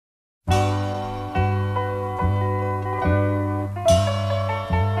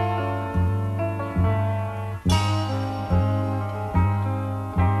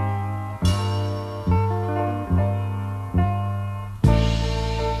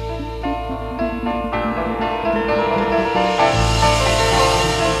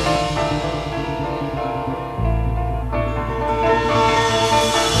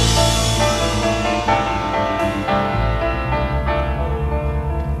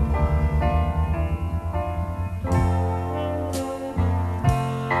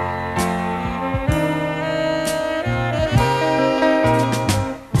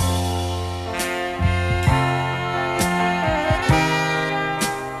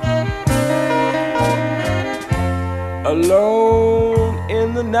alone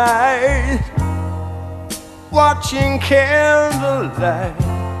in the night, watching candlelight,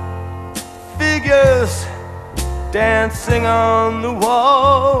 figures dancing on the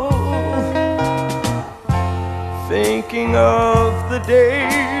wall, thinking of the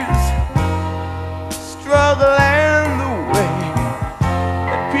days, struggle and the way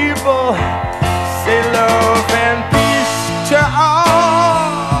that people say love and peace to all.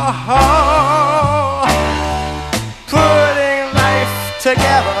 Putting life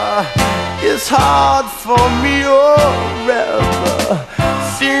together is hard for me, or rather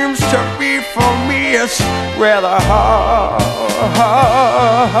seems to be for me, it's rather hard.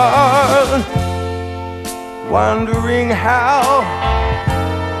 Wondering how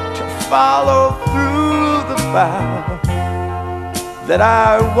to follow through the vow that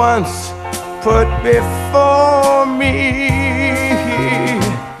I once put before me.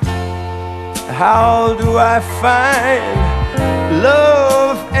 How do I find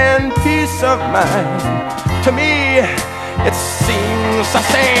love and peace of mind? To me, it seems the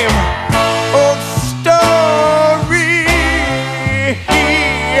same old story.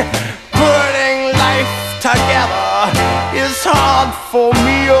 Putting life together is hard for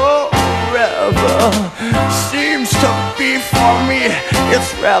me, or rather seems to be for me,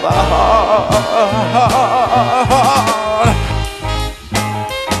 it's rather hard.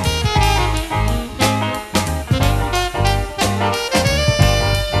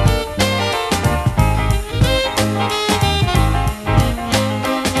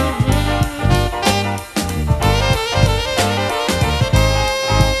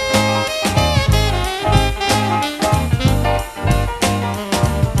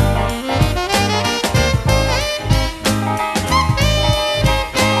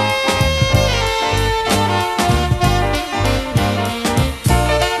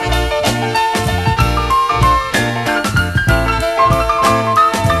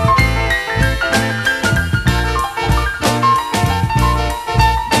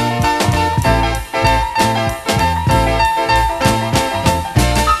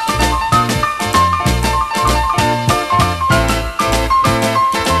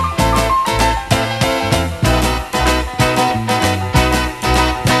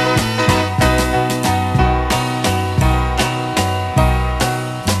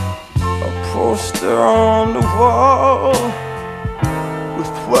 Poster on the wall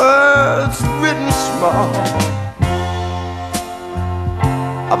with words written small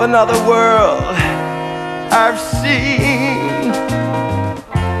of another world I've seen.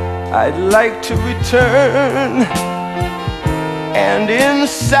 I'd like to return and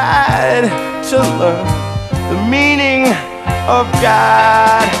inside to learn the meaning of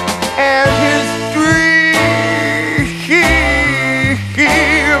God and His dream.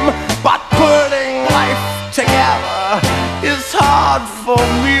 But putting life together is hard for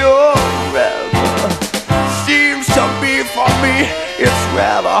me, or rather seems to be for me, it's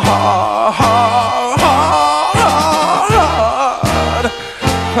rather hard.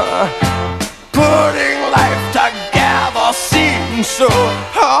 Putting life together seems so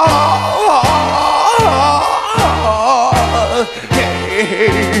hard.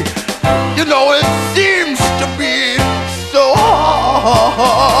 Hey, you know, it seems to be so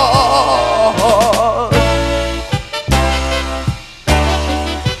hard.